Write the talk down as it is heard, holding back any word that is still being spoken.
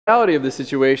The reality of the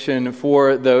situation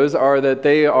for those are that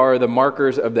they are the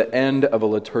markers of the end of a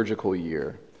liturgical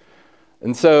year.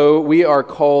 And so we are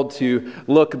called to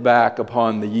look back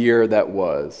upon the year that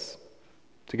was,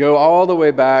 to go all the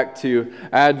way back to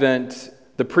Advent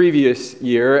the previous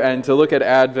year and to look at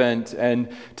Advent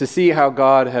and to see how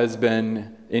God has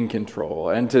been in control,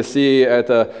 and to see at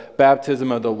the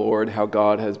baptism of the Lord how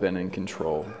God has been in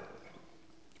control.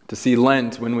 To see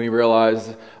Lent when we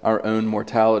realize our own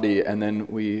mortality, and then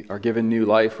we are given new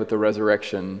life with the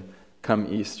resurrection come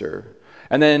Easter.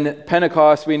 And then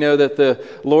Pentecost, we know that the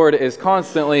Lord is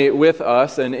constantly with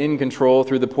us and in control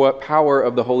through the power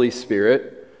of the Holy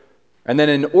Spirit. And then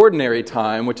in ordinary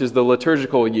time, which is the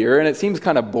liturgical year, and it seems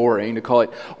kind of boring to call it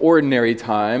ordinary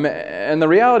time. And the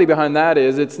reality behind that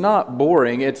is it's not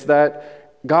boring, it's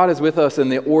that God is with us in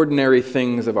the ordinary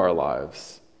things of our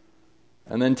lives.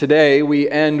 And then today we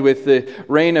end with the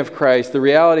reign of Christ, the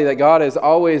reality that God has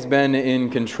always been in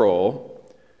control,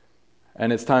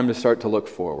 and it's time to start to look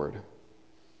forward.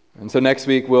 And so next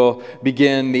week we'll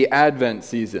begin the Advent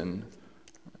season,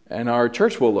 and our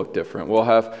church will look different. We'll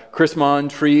have Chrismon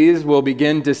trees, we'll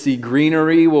begin to see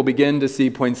greenery, we'll begin to see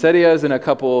poinsettias in a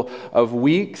couple of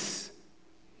weeks.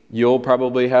 You'll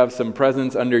probably have some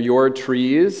presents under your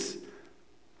trees,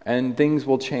 and things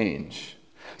will change.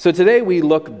 So today we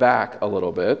look back a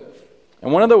little bit,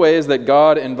 and one of the ways that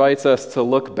God invites us to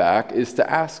look back is to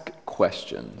ask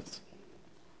questions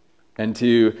and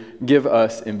to give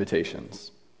us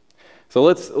invitations. So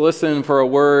let's listen for a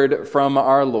word from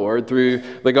our Lord through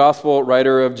the gospel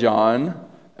writer of John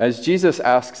as Jesus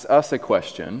asks us a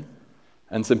question,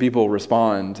 and some people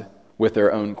respond with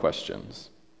their own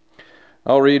questions.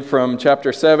 I'll read from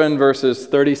chapter 7, verses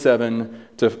 37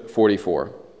 to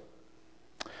 44.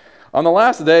 On the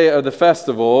last day of the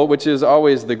festival, which is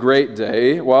always the great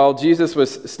day, while Jesus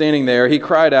was standing there, he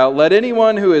cried out, "Let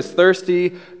anyone who is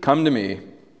thirsty come to me.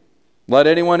 Let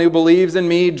anyone who believes in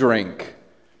me drink.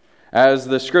 As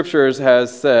the Scriptures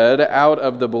has said, out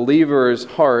of the believer's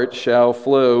heart shall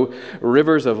flow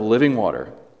rivers of living water."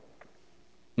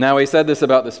 Now he said this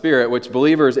about the Spirit, which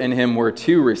believers in him were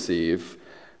to receive,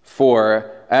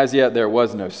 for as yet there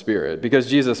was no Spirit, because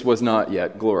Jesus was not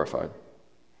yet glorified.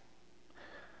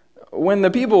 When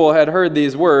the people had heard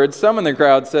these words, some in the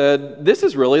crowd said, "This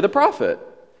is really the prophet."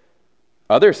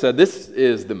 Others said, "This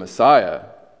is the Messiah."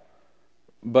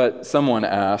 But someone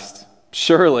asked,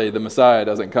 "Surely the Messiah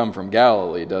doesn't come from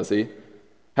Galilee, does he?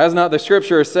 Has not the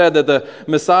Scripture said that the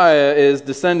Messiah is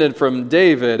descended from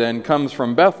David and comes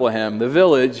from Bethlehem, the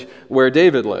village where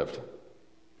David lived?"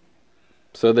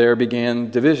 So there began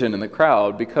division in the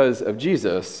crowd because of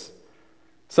Jesus.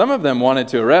 Some of them wanted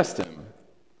to arrest him,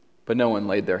 but no one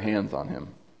laid their hands on him.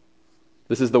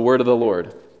 This is the word of the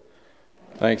Lord.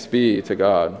 Thanks be to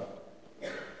God.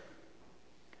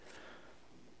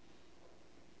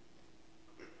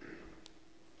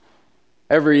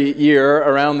 Every year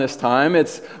around this time,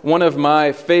 it's one of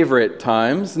my favorite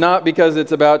times, not because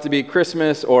it's about to be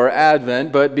Christmas or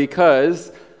Advent, but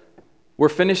because we're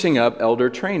finishing up elder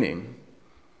training.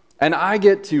 And I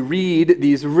get to read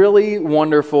these really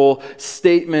wonderful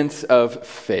statements of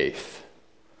faith.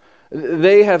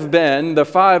 They have been, the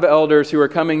 5 elders who are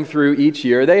coming through each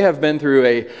year, they have been through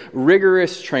a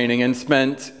rigorous training and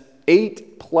spent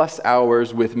 8+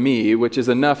 hours with me, which is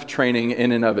enough training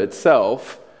in and of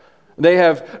itself. They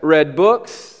have read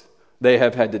books, they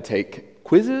have had to take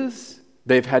quizzes,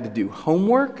 they've had to do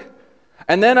homework,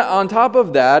 and then on top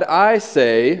of that, I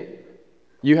say,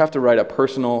 you have to write a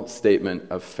personal statement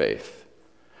of faith.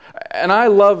 And I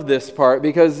love this part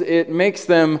because it makes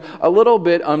them a little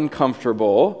bit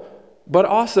uncomfortable, but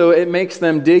also it makes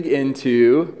them dig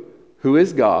into who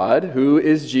is God, who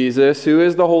is Jesus, who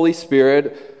is the Holy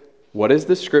Spirit, what is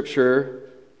the Scripture,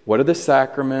 what are the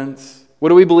sacraments, what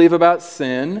do we believe about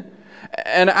sin?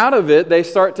 And out of it, they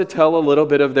start to tell a little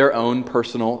bit of their own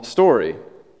personal story.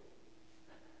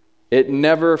 It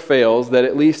never fails that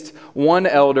at least one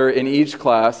elder in each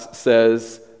class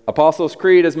says, "Apostles'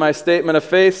 Creed is my statement of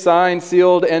faith, signed,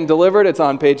 sealed, and delivered. It's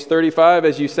on page 35,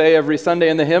 as you say every Sunday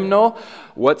in the hymnal."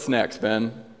 What's next,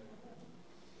 Ben?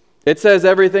 It says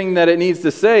everything that it needs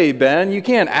to say, Ben. You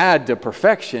can't add to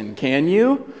perfection, can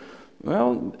you?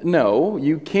 Well, no,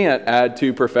 you can't add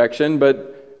to perfection,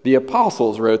 but the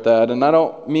apostles wrote that, and I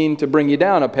don't mean to bring you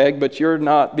down a peg, but you're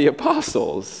not the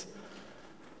apostles.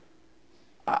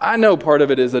 I know part of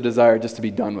it is a desire just to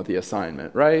be done with the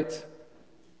assignment, right?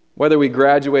 Whether we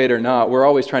graduate or not, we're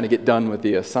always trying to get done with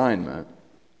the assignment.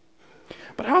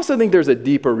 But I also think there's a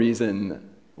deeper reason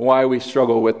why we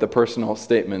struggle with the personal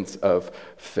statements of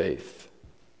faith.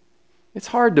 It's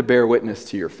hard to bear witness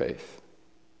to your faith.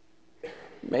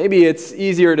 maybe it's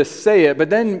easier to say it, but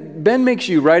then Ben makes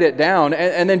you write it down,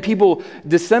 and then people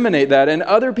disseminate that, and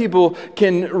other people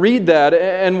can read that,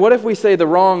 and what if we say the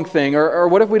wrong thing, or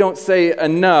what if we don't say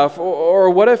enough, or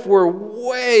what if we're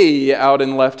way out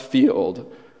in left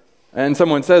field, and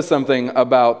someone says something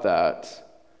about that?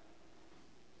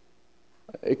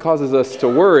 It causes us to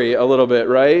worry a little bit,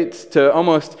 right? To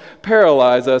almost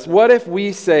paralyze us. What if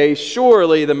we say,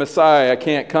 surely the Messiah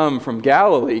can't come from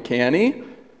Galilee, can he?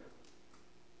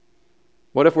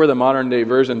 What if we're the modern day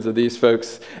versions of these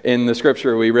folks in the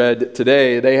scripture we read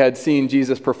today? They had seen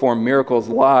Jesus perform miracles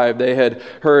live. They had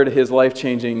heard his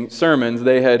life-changing sermons.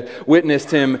 They had witnessed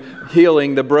him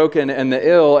healing the broken and the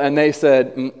ill, and they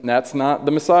said, that's not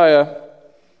the Messiah.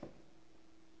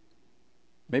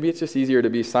 Maybe it's just easier to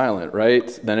be silent, right,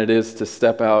 than it is to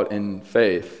step out in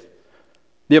faith.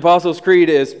 The Apostles' Creed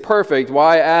is perfect.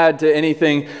 Why add to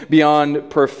anything beyond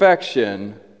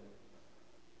perfection?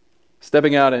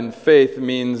 Stepping out in faith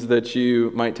means that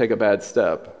you might take a bad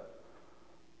step.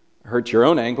 Hurt your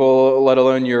own ankle, let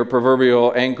alone your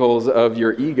proverbial ankles of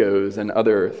your egos and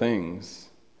other things.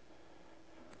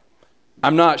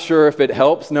 I'm not sure if it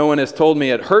helps. No one has told me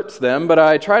it hurts them, but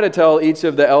I try to tell each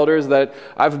of the elders that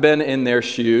I've been in their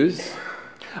shoes.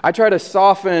 I try to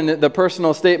soften the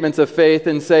personal statements of faith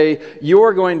and say,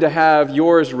 you're going to have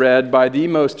yours read by the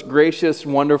most gracious,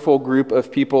 wonderful group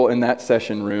of people in that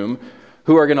session room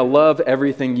who are going to love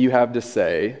everything you have to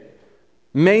say,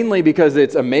 mainly because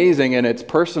it's amazing and it's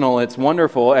personal, it's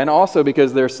wonderful, and also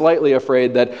because they're slightly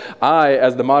afraid that I,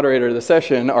 as the moderator of the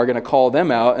session, are going to call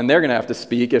them out and they're going to have to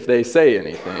speak if they say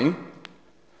anything.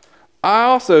 I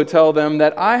also tell them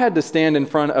that I had to stand in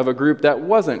front of a group that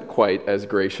wasn't quite as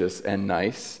gracious and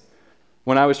nice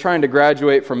when I was trying to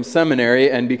graduate from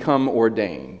seminary and become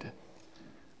ordained.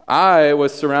 I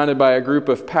was surrounded by a group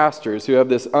of pastors who have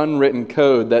this unwritten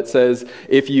code that says,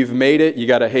 if you've made it, you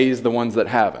got to haze the ones that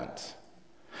haven't.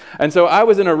 And so I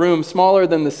was in a room smaller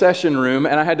than the session room,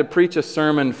 and I had to preach a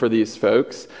sermon for these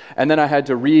folks, and then I had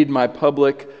to read my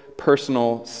public,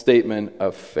 personal statement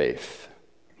of faith.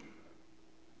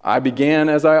 I began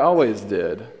as I always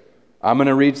did. I'm going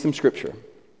to read some scripture.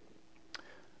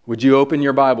 Would you open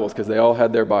your Bibles, because they all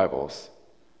had their Bibles.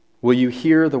 Will you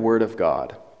hear the word of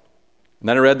God? And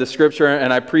then I read the scripture,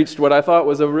 and I preached what I thought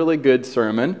was a really good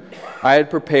sermon. I had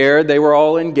prepared. They were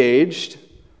all engaged.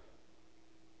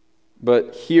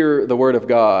 But Hear the Word of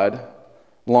God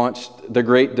launched the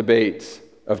great debate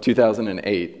of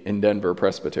 2008 in Denver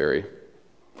Presbytery.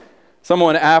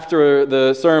 Someone after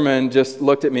the sermon just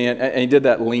looked at me and he did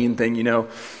that lean thing,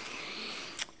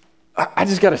 I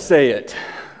just got to say it.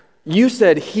 You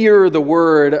said, hear the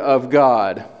Word of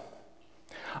God.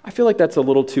 I feel like that's a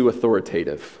little too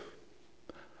authoritative.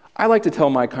 I like to tell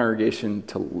my congregation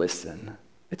to listen.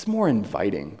 It's more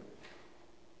inviting.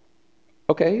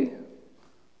 Okay?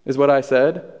 Is what I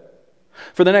said.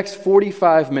 For the next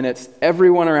 45 minutes,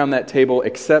 everyone around that table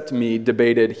except me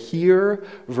debated hear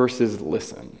versus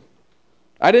listen.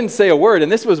 I didn't say a word,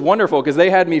 and this was wonderful because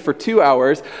they had me for 2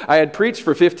 hours. I had preached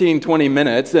for 15, 20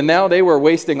 minutes, and now they were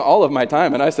wasting all of my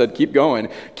time, and I said, keep going,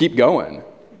 keep going.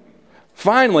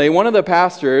 Finally, one of the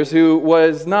pastors, who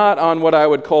was not on what I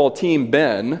would call Team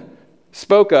Ben,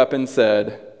 spoke up and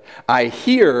said, I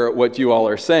hear what you all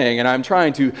are saying, and I'm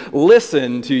trying to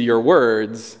listen to your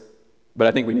words, but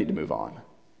I think we need to move on.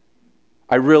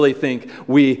 I really think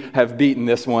we have beaten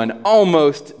this one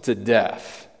almost to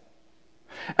death.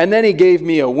 And then he gave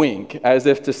me a wink, as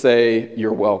if to say,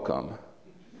 you're welcome.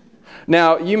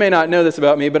 Now, you may not know this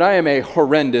about me, but I am a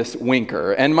horrendous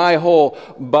winker, and my whole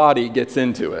body gets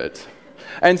into it.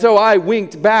 And so I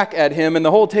winked back at him, and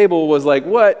the whole table was like,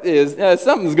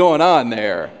 something's going on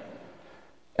there.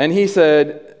 And he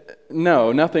said,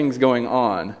 no, nothing's going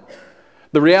on.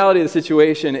 The reality of the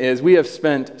situation is we have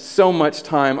spent so much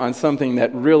time on something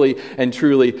that really and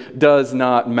truly does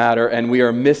not matter, and we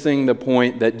are missing the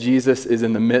point that Jesus is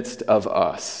in the midst of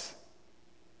us.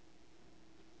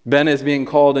 Ben is being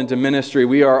called into ministry.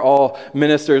 We are all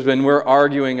ministers when we're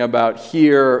arguing about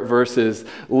hear versus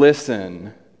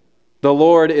listen. The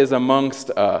Lord is amongst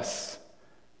us,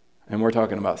 and we're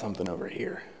talking about something over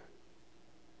here.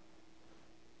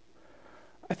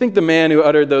 I think the man who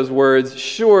uttered those words,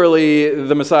 surely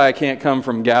the Messiah can't come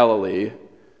from Galilee,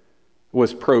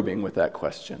 was probing with that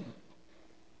question.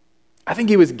 I think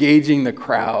he was gauging the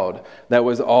crowd that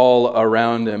was all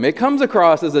around him. It comes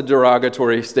across as a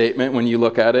derogatory statement when you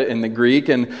look at it in the Greek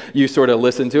and you sort of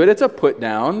listen to it. It's a put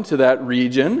down to that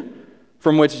region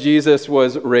from which Jesus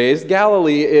was raised.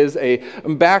 Galilee is a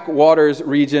backwaters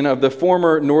region of the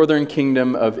former northern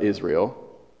kingdom of Israel.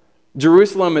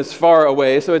 Jerusalem is far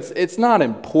away, so it's not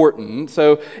important,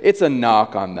 so it's a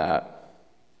knock on that.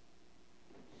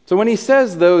 So when he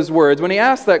says those words, when he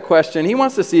asks that question, he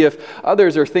wants to see if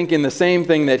others are thinking the same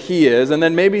thing that he is, and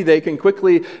then maybe they can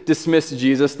quickly dismiss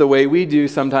Jesus the way we do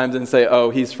sometimes and say, oh,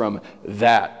 he's from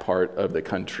that part of the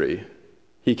country.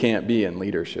 He can't be in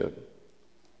leadership.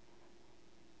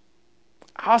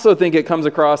 I also think it comes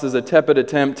across as a tepid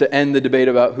attempt to end the debate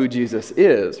about who Jesus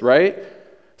is, right?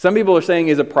 Some people are saying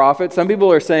he's a prophet. Some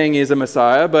people are saying he's a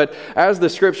Messiah. But as the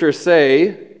scriptures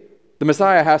say, the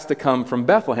Messiah has to come from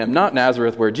Bethlehem, not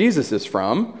Nazareth, where Jesus is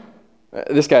from.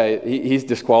 This guy, he's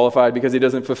disqualified because he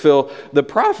doesn't fulfill the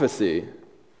prophecy.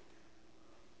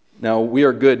 Now, we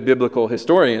are good biblical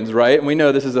historians, right? And we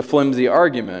know this is a flimsy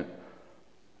argument.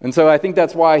 And so I think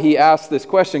that's why he asked this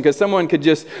question, because someone could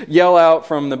just yell out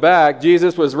from the back,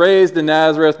 Jesus was raised in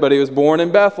Nazareth, but he was born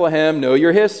in Bethlehem. Know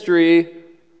your history.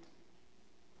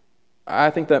 I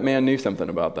think that man knew something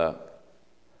about that.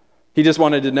 He just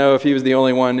wanted to know if he was the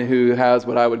only one who has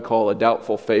what I would call a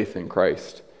doubtful faith in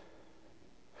Christ.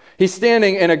 He's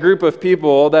standing in a group of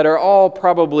people that are all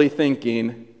probably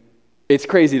thinking, it's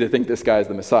crazy to think this guy's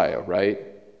the Messiah, right?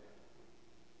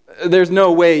 There's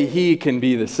no way he can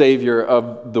be the Savior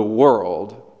of the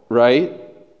world, right?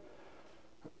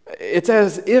 It's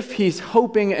as if he's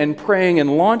hoping and praying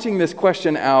and launching this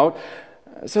question out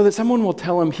so that someone will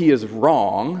tell him he is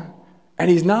wrong. And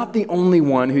he's not the only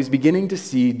one who's beginning to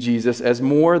see Jesus as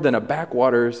more than a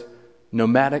backwaters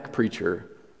nomadic preacher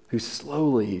who's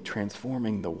slowly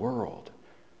transforming the world.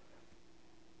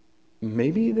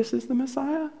 Maybe this is the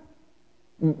Messiah?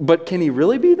 But can he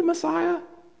really be the Messiah?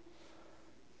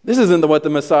 This isn't what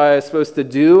the Messiah is supposed to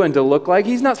do and to look like.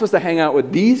 He's not supposed to hang out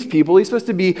with these people. He's supposed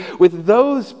to be with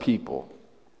those people.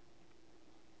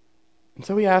 And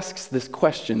so he asks this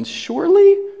question,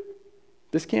 surely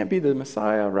this can't be the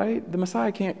Messiah, right? The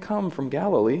Messiah can't come from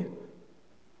Galilee. I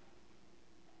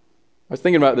was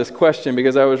thinking about this question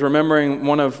because I was remembering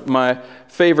one of my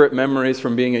favorite memories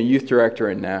from being a youth director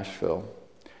in Nashville.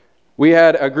 We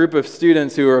had a group of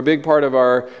students who were a big part of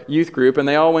our youth group, and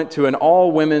they all went to an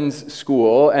all-women's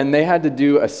school, and they had to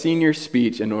do a senior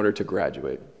speech in order to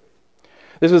graduate.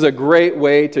 This was a great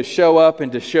way to show up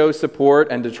and to show support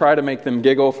and to try to make them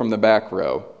giggle from the back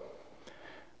row.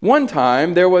 One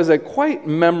time, there was a quite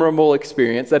memorable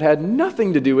experience that had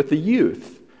nothing to do with the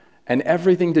youth and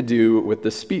everything to do with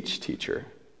the speech teacher.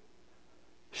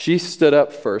 She stood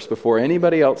up first before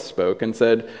anybody else spoke and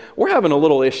said, "We're having a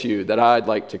little issue that I'd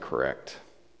like to correct.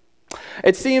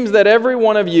 It seems that every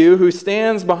one of you who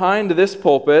stands behind this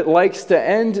pulpit likes to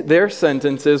end their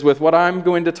sentences with what I'm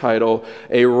going to title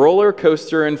a roller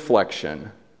coaster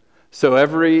inflection. So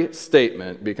every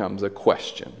statement becomes a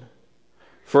question.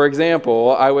 For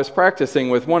example, I was practicing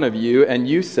with one of you and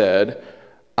you said,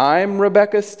 'I'm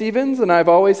Rebecca Stevens and I've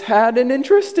always had an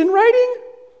interest in writing.'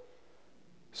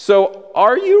 So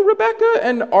are you Rebecca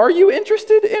and are you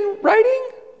interested in writing?"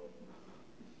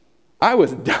 I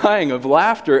was dying of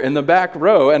laughter in the back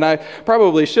row, and I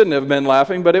probably shouldn't have been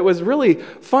laughing, but it was really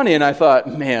funny, and I thought,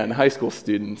 man, high school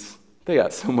students, they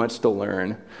got so much to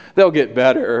learn. They'll get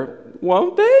better,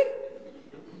 won't they?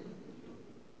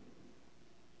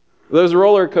 Those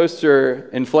roller coaster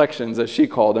inflections, as she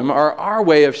called them, are our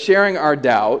way of sharing our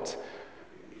doubt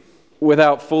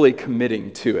without fully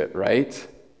committing to it, right?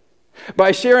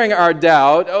 By sharing our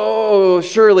doubt, oh,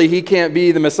 surely he can't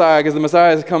be the Messiah because the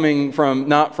Messiah is coming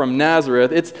not from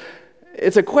Nazareth.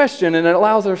 It's a question, and it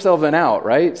allows ourselves an out,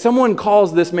 right? Someone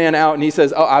calls this man out, and he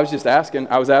says, "Oh, I was just asking.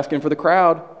 I was asking for the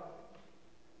crowd."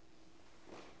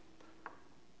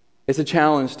 It's a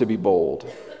challenge to be bold.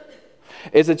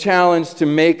 It's a challenge to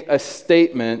make a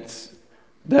statement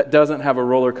that doesn't have a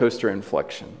roller coaster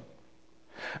inflection.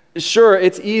 Sure,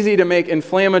 it's easy to make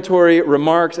inflammatory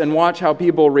remarks and watch how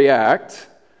people react.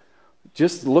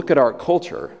 Just look at our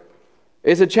culture.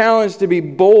 It's a challenge to be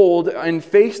bold in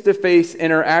face-to-face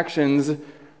interactions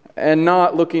and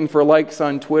not looking for likes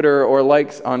on Twitter or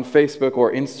likes on Facebook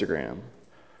or Instagram.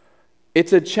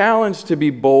 It's a challenge to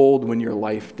be bold when your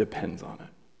life depends on it.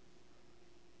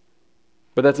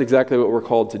 But that's exactly what we're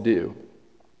called to do.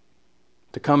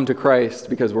 To come to Christ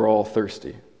because we're all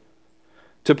thirsty.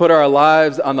 To put our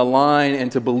lives on the line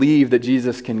and to believe that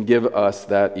Jesus can give us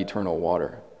that eternal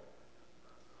water.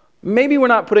 Maybe we're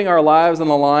not putting our lives on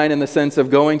the line in the sense of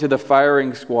going to the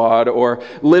firing squad or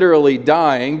literally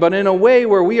dying, but in a way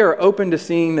where we are open to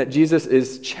seeing that Jesus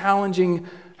is challenging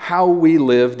how we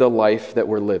live the life that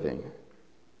we're living.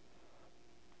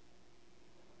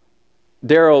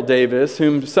 Daryl Davis,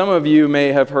 whom some of you may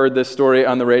have heard this story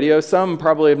on the radio, some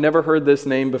probably have never heard this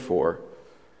name before.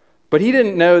 But he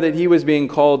didn't know that he was being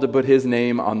called to put his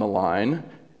name on the line,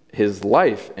 his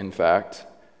life, in fact.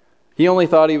 He only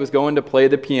thought he was going to play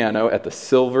the piano at the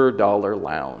Silver Dollar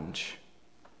Lounge.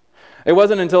 It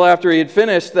wasn't until after he had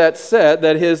finished that set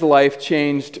that his life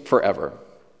changed forever.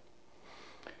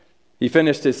 He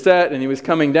finished his set and he was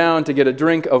coming down to get a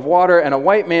drink of water, and a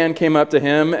white man came up to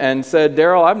him and said,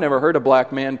 "Daryl, I've never heard a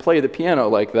black man play the piano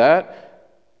like that.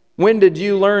 When did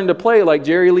you learn to play like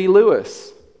Jerry Lee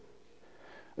Lewis?"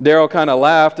 Daryl kind of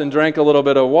laughed and drank a little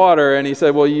bit of water, and he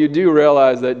said, "Well, you do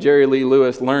realize that Jerry Lee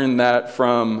Lewis learned that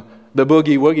from the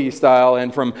boogie woogie style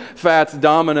and from Fats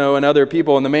Domino and other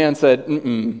people." And the man said,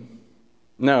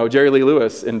 "No, Jerry Lee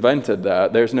Lewis invented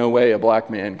that. There's no way a black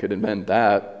man could invent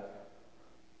that."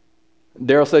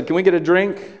 Daryl said, "Can we get a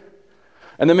drink?"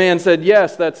 And the man said,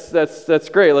 "Yes, that's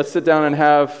great. Let's sit down and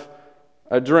have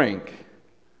a drink."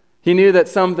 He knew that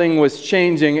something was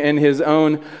changing in his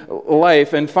own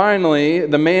life. And finally,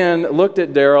 the man looked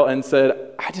at Daryl and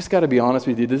said, "I just got to be honest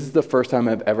with you. This is the first time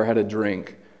I've ever had a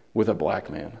drink with a black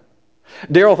man."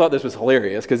 Daryl thought this was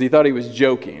hilarious because he thought he was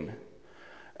joking.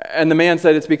 And the man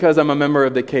said, "It's because I'm a member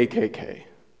of the KKK."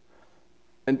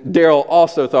 And Daryl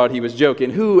also thought he was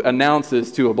joking. Who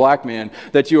announces to a black man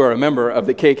that you are a member of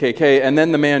the KKK? And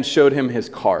then the man showed him his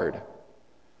card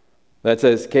that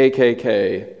says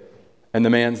KKK and the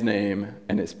man's name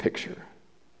and his picture.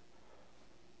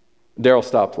 Daryl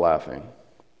stopped laughing.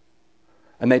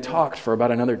 And they talked for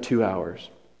about another 2 hours.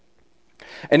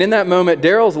 And in that moment,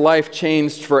 Daryl's life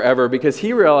changed forever because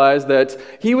he realized that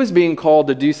he was being called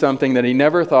to do something that he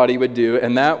never thought he would do,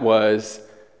 and that was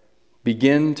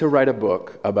begin to write a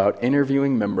book about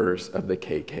interviewing members of the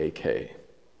KKK.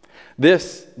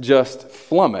 This just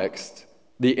flummoxed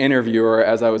the interviewer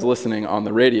as I was listening on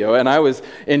the radio, and I was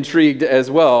intrigued as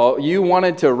well. "You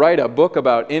wanted to write a book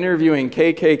about interviewing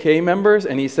KKK members?"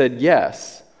 And he said,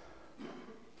 "Yes."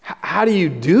 "How do you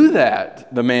do that?"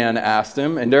 the man asked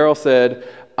him, and Daryl said,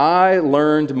 "I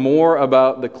learned more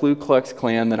about the Ku Klux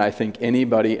Klan than I think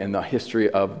anybody in the history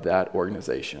of that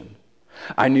organization.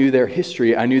 I knew their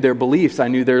history, I knew their beliefs, I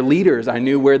knew their leaders, I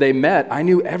knew where they met, I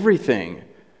knew everything."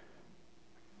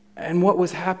 And what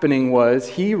was happening was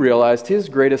he realized his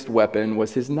greatest weapon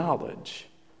was his knowledge.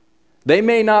 They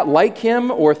may not like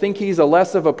him or think he's a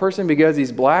less of a person because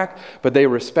he's black, but they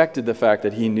respected the fact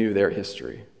that he knew their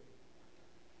history.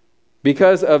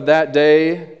 Because of that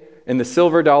day in the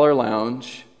Silver Dollar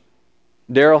Lounge,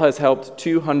 Daryl has helped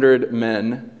 200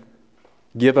 men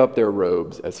give up their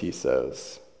robes, as he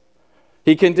says.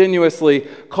 He continuously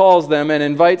calls them and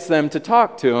invites them to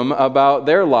talk to him about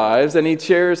their lives, and he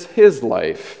shares his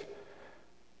life.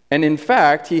 And in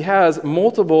fact, he has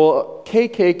multiple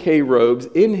KKK robes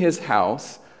in his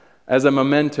house as a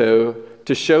memento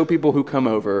to show people who come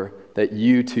over that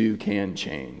you too can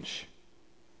change.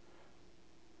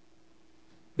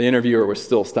 The interviewer was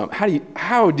still stumped.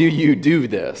 How do you do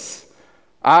this?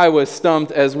 I was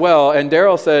stumped as well. And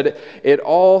Daryl said, "It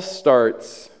all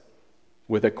starts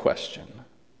with a question.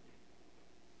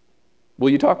 Will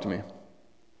you talk to me?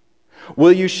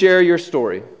 Will you share your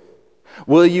story?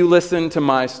 Will you listen to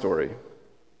my story?"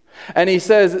 And he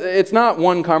says it's not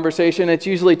one conversation, it's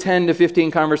usually 10 to 15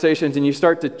 conversations, and you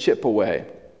start to chip away.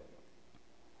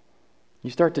 You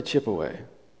start to chip away.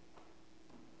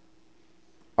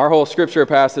 Our whole scripture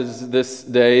passage this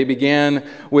day began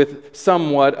with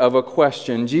somewhat of a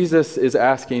question. Jesus is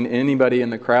asking anybody in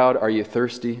the crowd, "Are you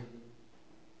thirsty?"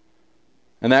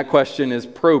 And that question is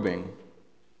probing.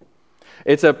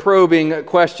 It's a probing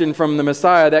question from the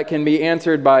Messiah that can be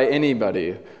answered by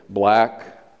anybody. Black,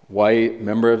 white,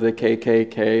 member of the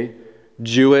KKK,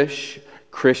 Jewish,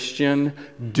 Christian,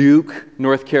 Duke,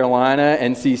 North Carolina,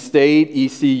 NC State,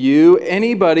 ECU.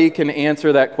 Anybody can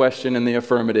answer that question in the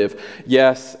affirmative.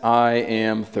 Yes, I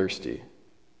am thirsty.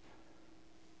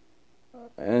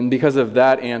 And because of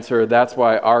that answer, that's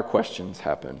why our questions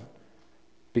happen.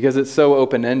 Because it's so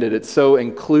open-ended, it's so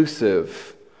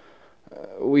inclusive.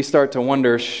 We start to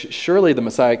wonder, surely the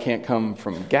Messiah can't come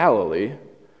from Galilee.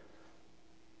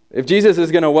 If Jesus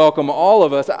is going to welcome all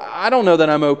of us, I don't know that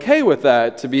I'm okay with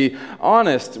that, to be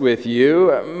honest with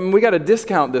you. We got to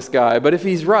discount this guy, but if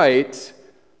he's right,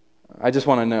 I just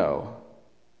want to know.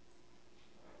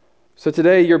 So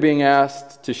today you're being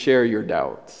asked to share your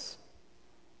doubts.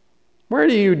 Where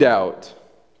do you doubt?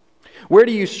 Where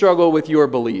do you struggle with your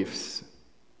beliefs?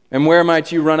 And where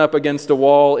might you run up against a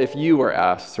wall if you were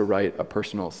asked to write a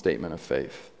personal statement of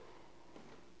faith?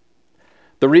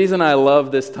 The reason I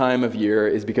love this time of year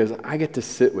is because I get to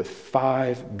sit with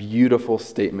 5 beautiful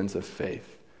statements of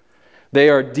faith. They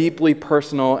are deeply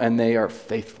personal and they are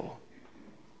faithful.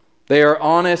 They are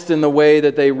honest in the way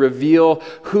that they reveal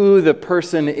who the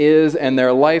person is and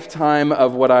their lifetime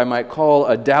of what I might call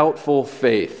a doubtful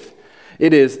faith.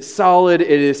 It is solid, it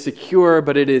is secure,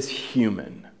 but it is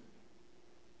human.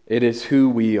 It is who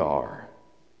we are.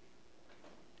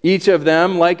 Each of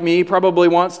them, like me, probably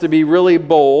wants to be really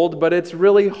bold, but it's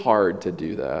really hard to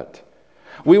do that.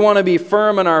 We want to be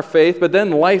firm in our faith, but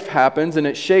then life happens and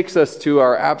it shakes us to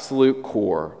our absolute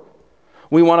core.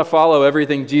 We want to follow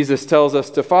everything Jesus tells us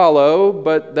to follow,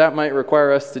 but that might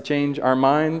require us to change our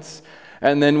minds.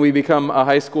 And then we become a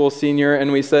high school senior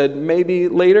and we said, maybe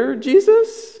later,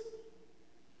 Jesus?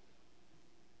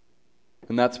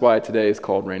 And that's why today is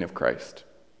called Reign of Christ.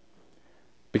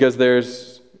 Because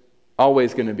there's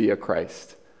always going to be a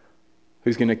Christ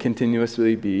who's going to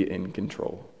continuously be in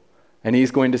control. And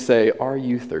he's going to say, are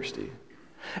you thirsty?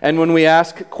 And when we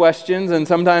ask questions, and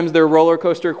sometimes they're roller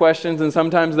coaster questions, and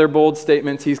sometimes they're bold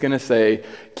statements, he's going to say,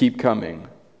 keep coming.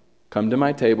 Come to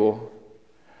my table,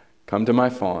 come to my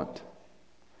font,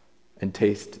 and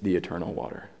taste the eternal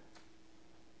water.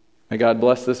 May God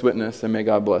bless this witness, and may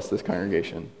God bless this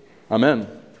congregation. Amen.